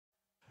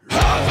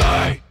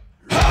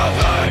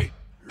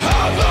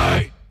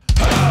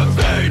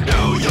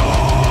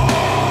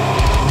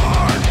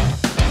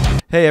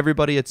Hey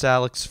everybody, it's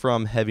Alex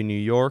from Heavy New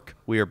York.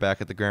 We are back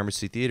at the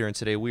Gramercy Theater, and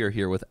today we are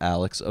here with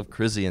Alex of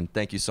Krisiun.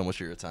 Thank you so much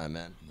for your time,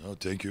 man. No,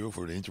 thank you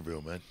for the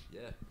interview, man.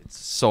 Yeah, it's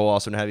so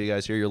awesome to have you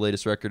guys here. Your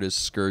latest record is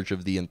Scourge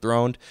of the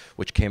Enthroned,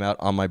 which came out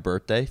on my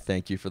birthday.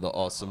 Thank you for the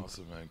awesome.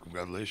 Awesome, man.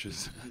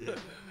 Congratulations.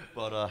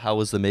 But how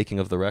was the making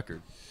of the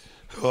record?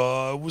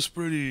 It was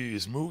pretty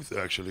smooth,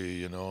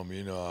 actually.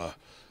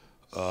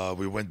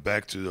 We went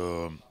back to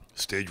the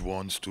Stage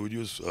One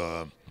Studios,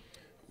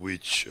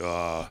 which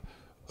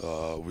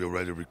we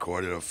already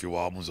recorded a few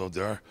albums out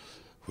there.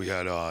 We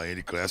had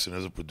Andy Klassen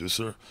as a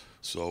producer,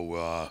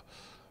 so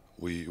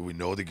we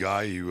know the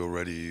guy. We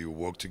already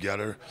worked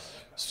together,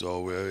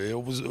 so it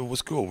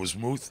was cool. It was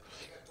smooth.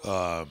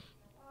 A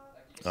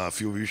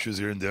few issues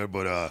here and there,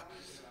 but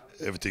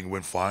everything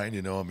went fine.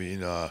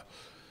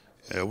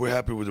 We're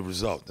happy with the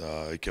result.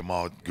 It came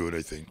out good,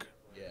 I think.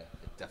 Yeah,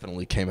 it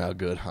definitely came out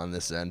good on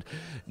this end.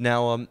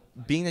 Now,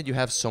 being that you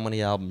have so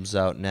many albums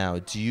out now,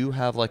 do you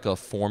have like a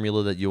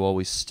formula that you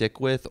always stick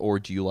with, or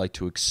do you like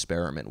to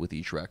experiment with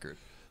each record?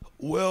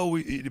 Well,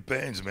 it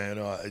depends, man.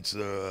 It's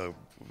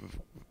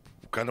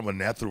kind of a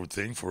natural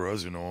thing for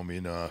us,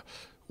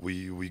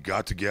 we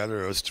got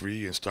together, us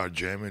three, and start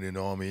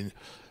jamming,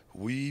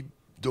 We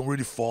don't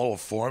really follow a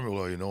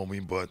formula,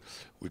 but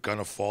we kind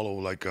of follow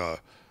like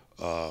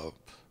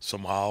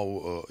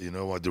somehow,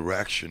 a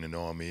direction,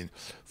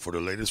 For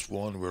the latest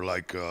one, we're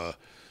like,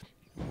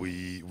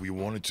 we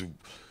wanted to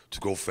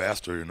go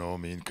faster,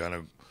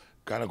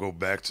 kind of go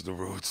back to the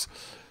roots.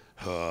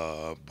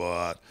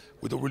 But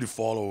we don't really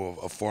follow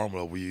a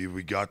formula.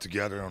 We got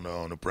together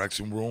on the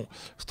practicing room,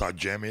 start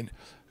jamming,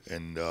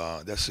 and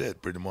that's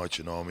it, pretty much.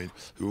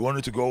 We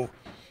wanted to go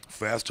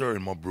faster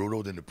and more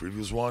brutal than the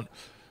previous one,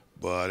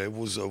 but it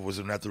was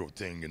a natural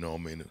thing.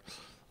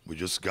 We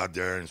just got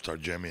there and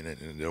started jamming,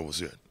 and that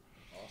was it.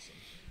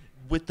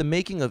 With the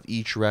making of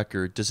each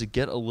record, does it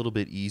get a little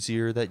bit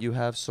easier that you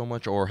have so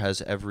much, or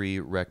has every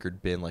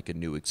record been like a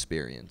new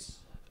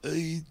experience?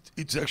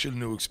 It's actually a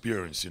new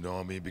experience,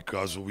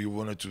 because we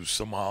wanted to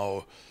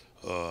somehow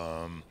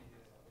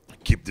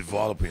keep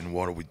developing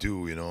what we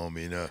do,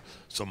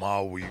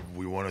 somehow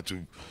we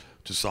wanted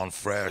to sound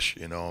fresh,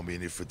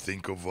 if you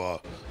think of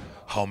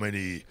how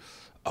many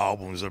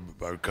albums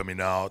are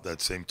coming out at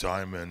the same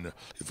time, and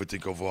if you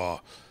think of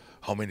how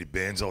many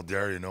bands out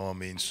there,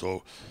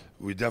 so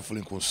we're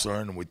definitely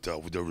concerned with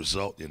the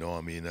result, we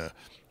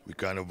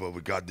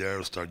got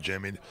there, start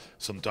jamming.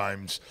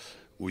 Sometimes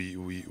we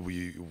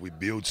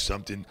build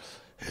something,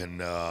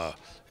 and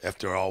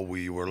after all,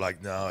 we were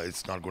like, nah,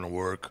 it's not gonna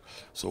work.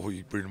 So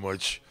we pretty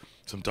much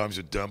sometimes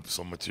you dump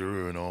some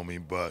material,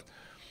 but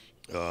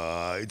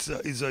it's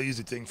a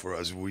easy thing for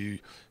us.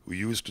 We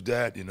used to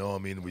that,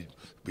 We've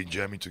been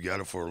jamming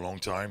together for a long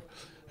time,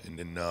 and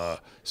then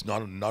it's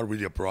not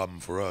really a problem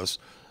for us.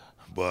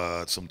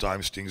 But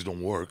sometimes things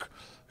don't work,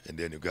 and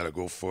then you gotta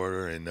go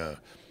further and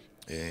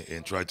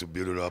try to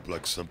build it up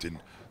like something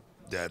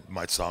that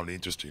might sound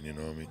interesting. You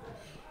know what I mean?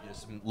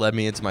 Just led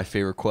me into my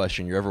favorite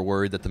question. You're ever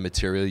worried that the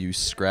material you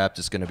scrapped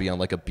is going to be on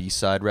like a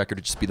B-side record,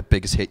 or just be the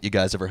biggest hit you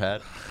guys ever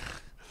had?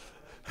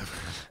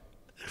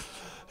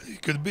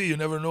 It could be. You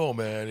never know,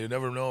 man. You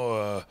never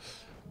know.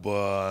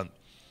 But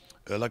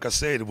like I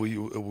said, we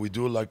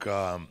do like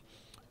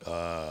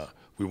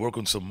we work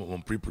on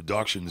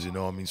pre-productions.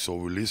 So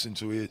we listen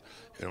to it,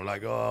 and we're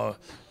like, oh,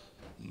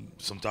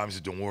 sometimes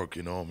it don't work.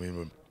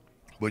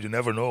 But you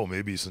never know.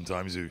 Maybe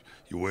sometimes you're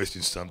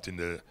wasting something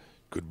that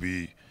could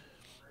be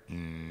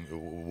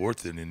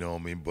worth it.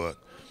 But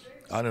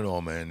I don't know,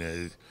 man.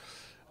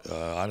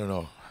 I don't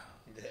know.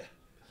 Yeah,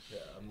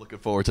 I'm looking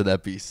forward to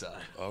that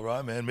B-side. All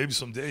right, man. Maybe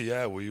someday.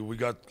 Yeah, we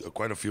got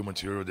quite a few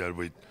material that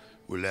we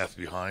left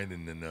behind,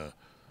 and then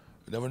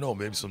you never know.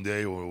 Maybe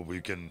someday, or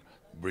we can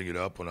bring it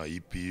up on an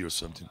EP or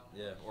something.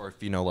 Yeah, or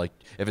if like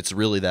if it's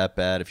really that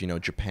bad, if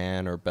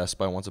Japan or Best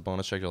Buy wants a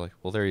bonus track, you're like,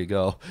 well, there you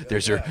go.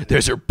 There's your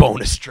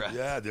bonus track.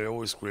 Yeah, they're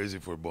always crazy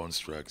for bonus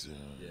tracks.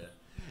 Yeah.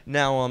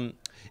 Now,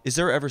 is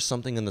there ever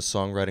something in the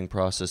songwriting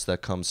process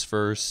that comes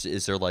first?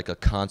 Is there like a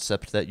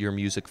concept that your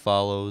music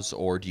follows,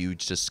 or do you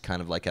just kind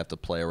of like have to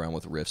play around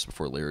with riffs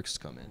before lyrics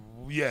come in?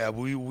 Yeah,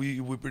 we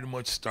pretty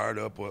much start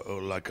up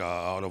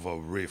out of a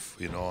riff,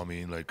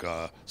 Like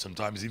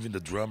sometimes even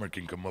the drummer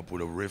can come up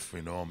with a riff,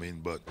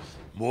 But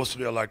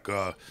mostly like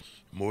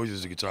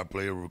Moises, the guitar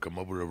player, will come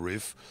up with a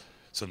riff.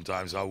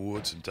 Sometimes I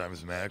would,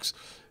 sometimes Max,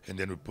 and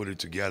then we put it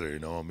together,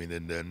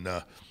 And then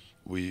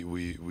we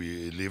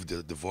leave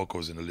the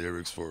vocals and the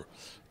lyrics for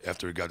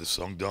after we got the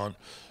song done.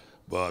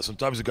 But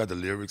sometimes we got the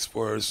lyrics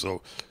first,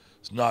 so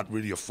it's not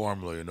really a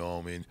formula,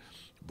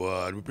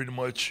 But we pretty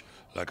much,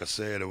 like I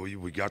said,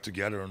 we got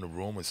together in the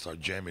room and start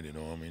jamming,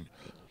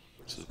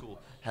 So, cool.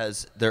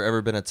 Has there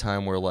ever been a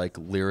time where like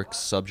lyrics,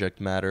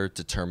 subject matter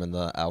determine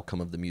the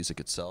outcome of the music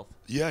itself?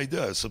 Yeah, it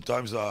does.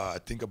 Sometimes I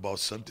think about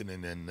something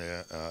and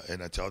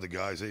I tell the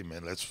guys, hey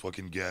man, let's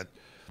fucking get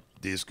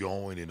this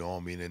going,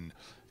 and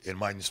it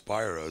might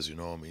inspire us,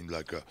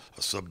 like a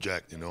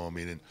subject, and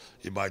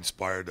it might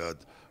inspire the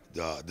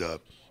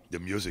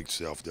music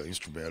itself, the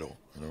instrumental.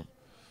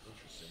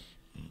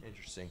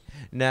 Interesting.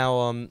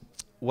 Now,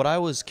 what I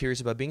was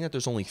curious about, being that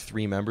there's only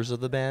 3 members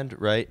of the band,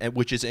 right? And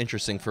which is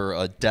interesting for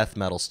a death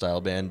metal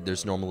style band.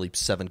 There's normally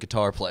 7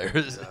 guitar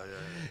players.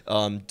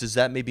 Does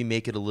that maybe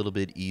make it a little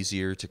bit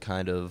easier to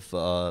kind of,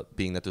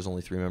 being that there's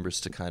only 3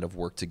 members, to kind of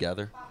work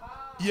together?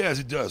 Yes,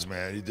 it does,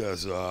 man. It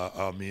does.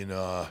 I mean,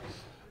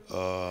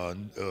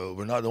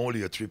 we're not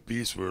only a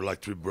 3-piece, we're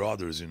like 3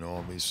 brothers, you know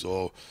what I mean?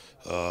 So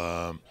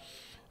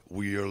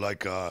we are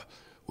like,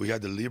 we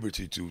had the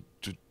liberty to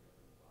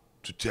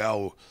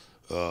tell,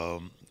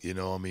 you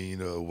know what I mean,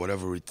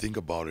 whatever we think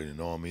about it, you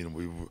know what I mean?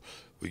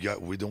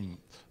 We don't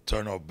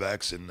turn our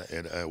backs and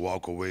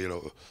walk away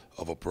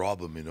of a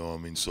problem, you know what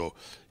I mean? So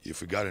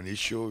if we got an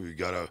issue, we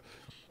gotta,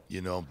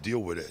 you know, deal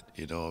with it,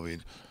 you know what I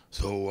mean?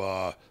 So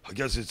I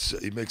guess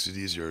it makes it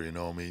easier, you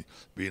know what I mean?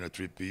 Being a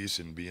 3-piece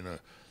and being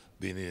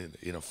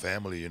in a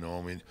family, you know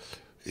what I mean?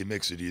 It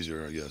makes it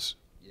easier, I guess.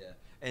 Yeah.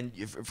 And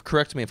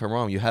correct me if I'm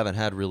wrong, you haven't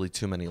had really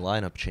too many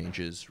lineup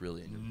changes,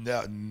 really.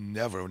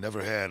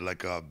 Never had.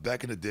 Like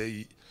back in the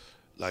day,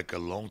 like a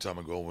long time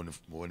ago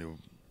when it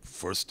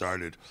first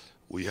started,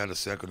 we had a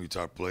second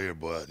guitar player,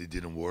 but it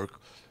didn't work.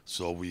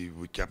 So we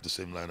kept the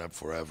same lineup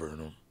forever, you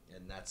know.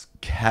 And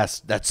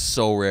that's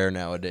so rare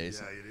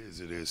nowadays. Yeah, it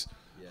is. It is.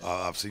 Yeah.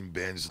 I've seen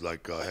bands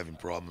like having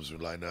problems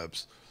with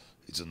lineups.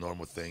 It's a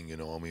normal thing, you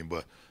know what I mean?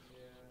 But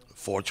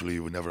fortunately,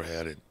 we never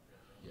had it.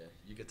 Yeah,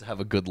 you get to have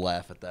a good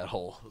laugh at that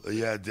whole.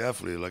 Yeah,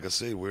 definitely. Like I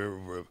say,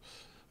 we're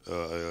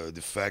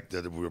the fact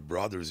that we're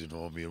brothers, you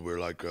know what I mean? We're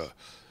like,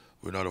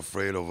 we're not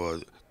afraid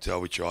of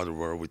tell each other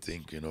what we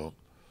think, you know.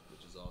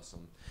 Which is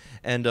awesome.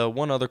 And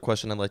one other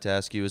question I'd like to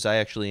ask you is, I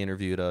actually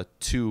interviewed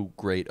 2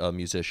 great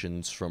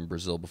musicians from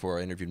Brazil before.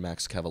 I interviewed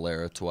Max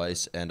Cavalera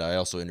twice, and I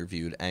also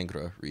interviewed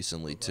Angra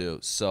recently too.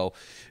 So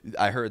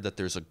I heard that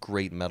there's a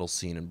great metal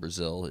scene in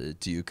Brazil.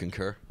 Do you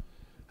concur?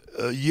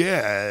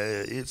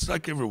 Yeah, it's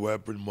like everywhere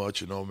pretty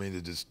much, you know what I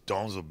mean? There's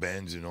tons of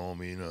bands, you know what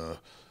I mean?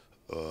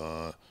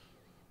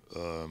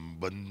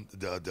 But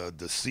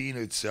the scene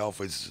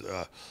itself is,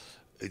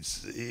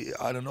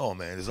 I don't know,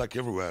 man. It's like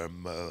everywhere.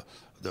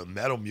 The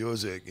metal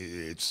music,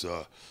 it's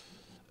I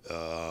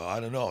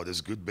don't know.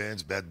 There's good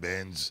bands, bad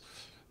bands,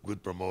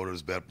 good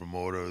promoters, bad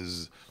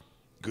promoters,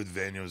 good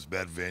venues,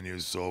 bad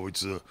venues. So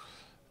it's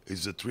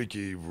a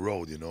tricky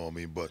road, you know what I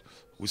mean? But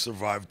we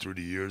survived through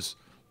the years,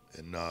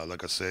 and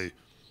like I say,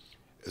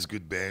 it's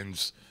good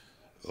bands,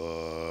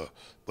 but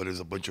there's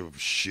a bunch of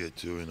shit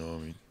too, you know what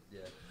I mean?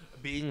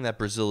 Being that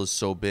Brazil is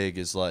so big,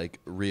 is like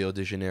Rio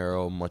de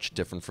Janeiro much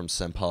different from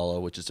São Paulo,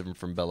 which is different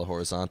from Belo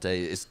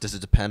Horizonte? Does it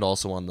depend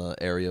also on the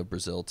area of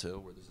Brazil too?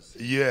 Where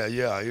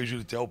Yeah. I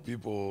usually tell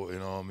people, you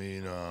know what I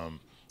mean,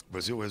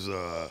 Brazil has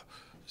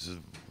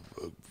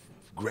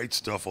great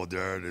stuff out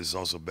there. There's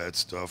also bad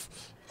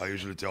stuff. I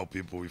usually tell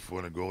people, if you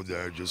want to go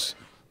there, just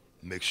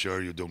make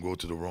sure you don't go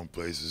to the wrong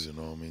places, you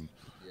know what I mean?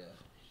 Yeah,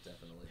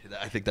 definitely.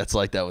 I think that's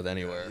like that with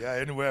anywhere. Yeah,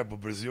 anywhere, but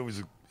Brazil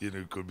is, you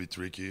know, could be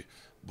tricky.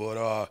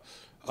 But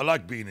I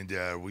like being in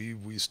there.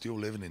 We still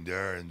living in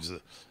there,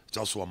 and it's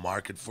also a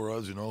market for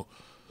us, you know.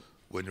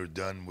 When you're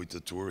done with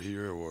the tour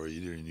here or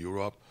either in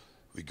Europe,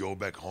 we go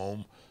back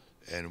home,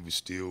 and we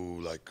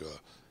still like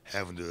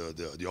having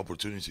the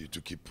opportunity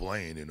to keep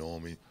playing, you know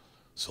what I mean?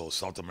 So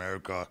South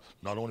America,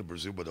 not only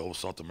Brazil, but the whole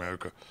South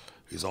America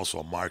is also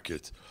a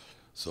market.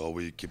 So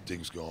we keep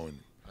things going.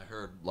 I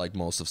heard like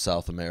most of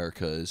South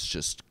America is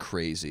just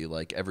crazy.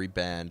 Like every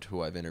band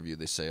who I've interviewed,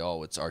 they say,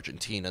 "Oh, it's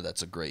Argentina.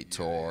 That's a great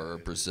tour." Or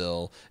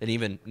Brazil, and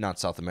even not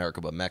South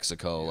America, but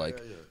Mexico.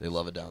 They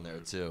love it down there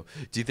too.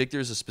 Do you think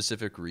there's a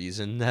specific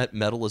reason that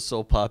metal is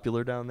so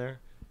popular down there?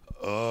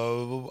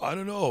 I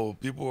don't know.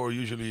 People are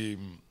usually,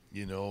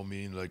 you know, I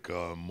mean, like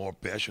more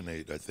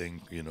passionate. I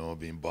think, you know,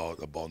 being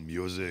about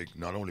music,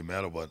 not only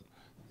metal but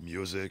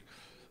music,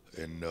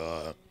 and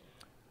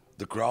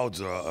the crowds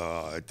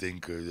are, I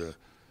think.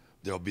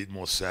 They're a bit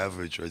more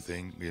savage, I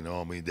think, you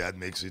know. I mean, that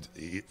makes it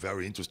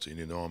very interesting,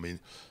 you know. I mean,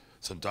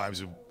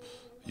 sometimes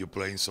you're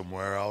playing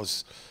somewhere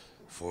else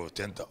for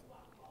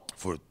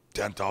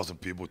 10,000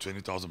 people,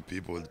 20,000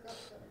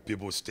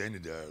 people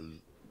standing there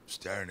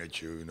staring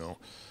at you, you know.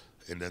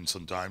 And then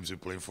sometimes you're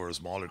playing for a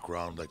smaller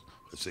crowd, like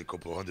let's say a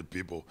couple of hundred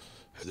people,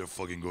 and they're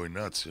fucking going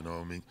nuts, you know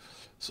what I mean?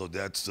 So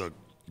that's the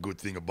good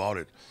thing about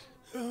it.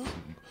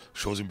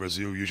 Shows in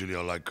Brazil usually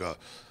are like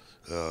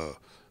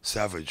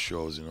savage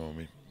shows, you know what I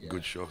mean? Yeah.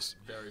 Good shows.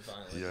 Very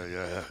violent.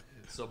 Yeah.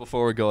 So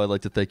before we go, I'd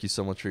like to thank you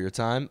so much for your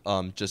time.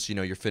 Just, you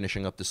know, you're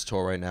finishing up this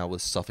tour right now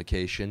with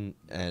Suffocation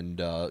and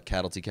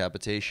Cattle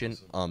Decapitation.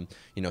 Awesome.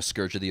 You know,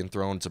 Scourge of the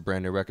Enthroned, it's a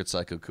brand new record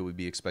cycle. Could we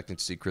be expecting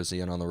to see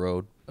Krisiun on the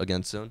road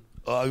again soon?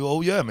 Oh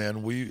yeah,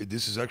 man.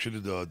 This is actually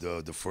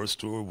the first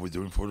tour we're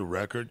doing for the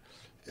record,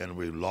 and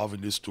we're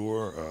loving this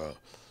tour.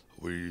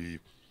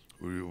 We're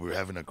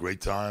having a great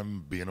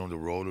time being on the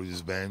road with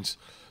these bands.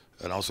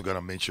 And I also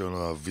gotta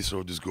mention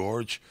Visceral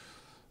Disgorge,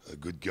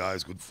 good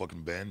guys, good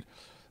fucking band,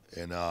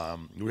 and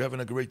we're having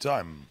a great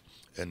time.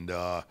 And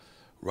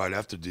right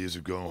after this,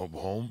 we're going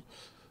home.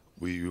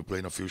 We're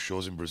playing a few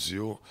shows in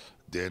Brazil,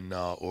 then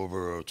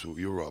over to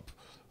Europe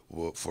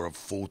for a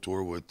full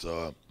tour with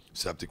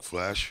Septic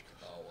Flesh.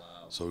 Oh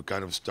wow! So we're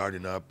kind of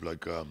starting up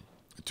like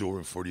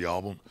touring for the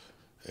album,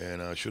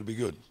 and should be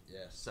good.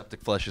 Yeah,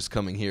 Septic Flesh is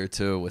coming here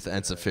too with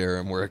Enthroned,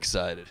 and we're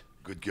excited.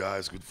 Good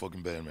guys, good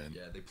fucking band, man.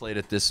 Yeah, they played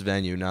at this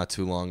venue not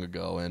too long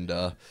ago, and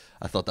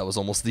I thought that was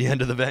almost the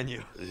end of the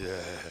venue. Yeah,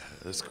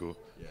 that's cool.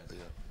 Yeah.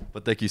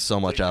 But thank you so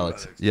much, Thank you,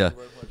 Alex. Alex. Yeah. Thank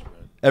you very much, man.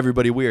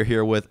 Everybody, we are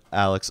here with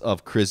Alex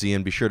of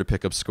Krisiun. Be sure to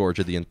pick up Scourge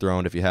of the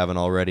Enthroned if you haven't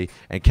already,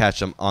 and catch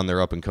them on their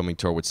up-and-coming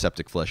tour with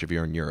Septic Flesh if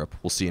you're in Europe.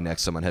 We'll see you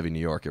next time on Heavy New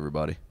York,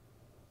 everybody.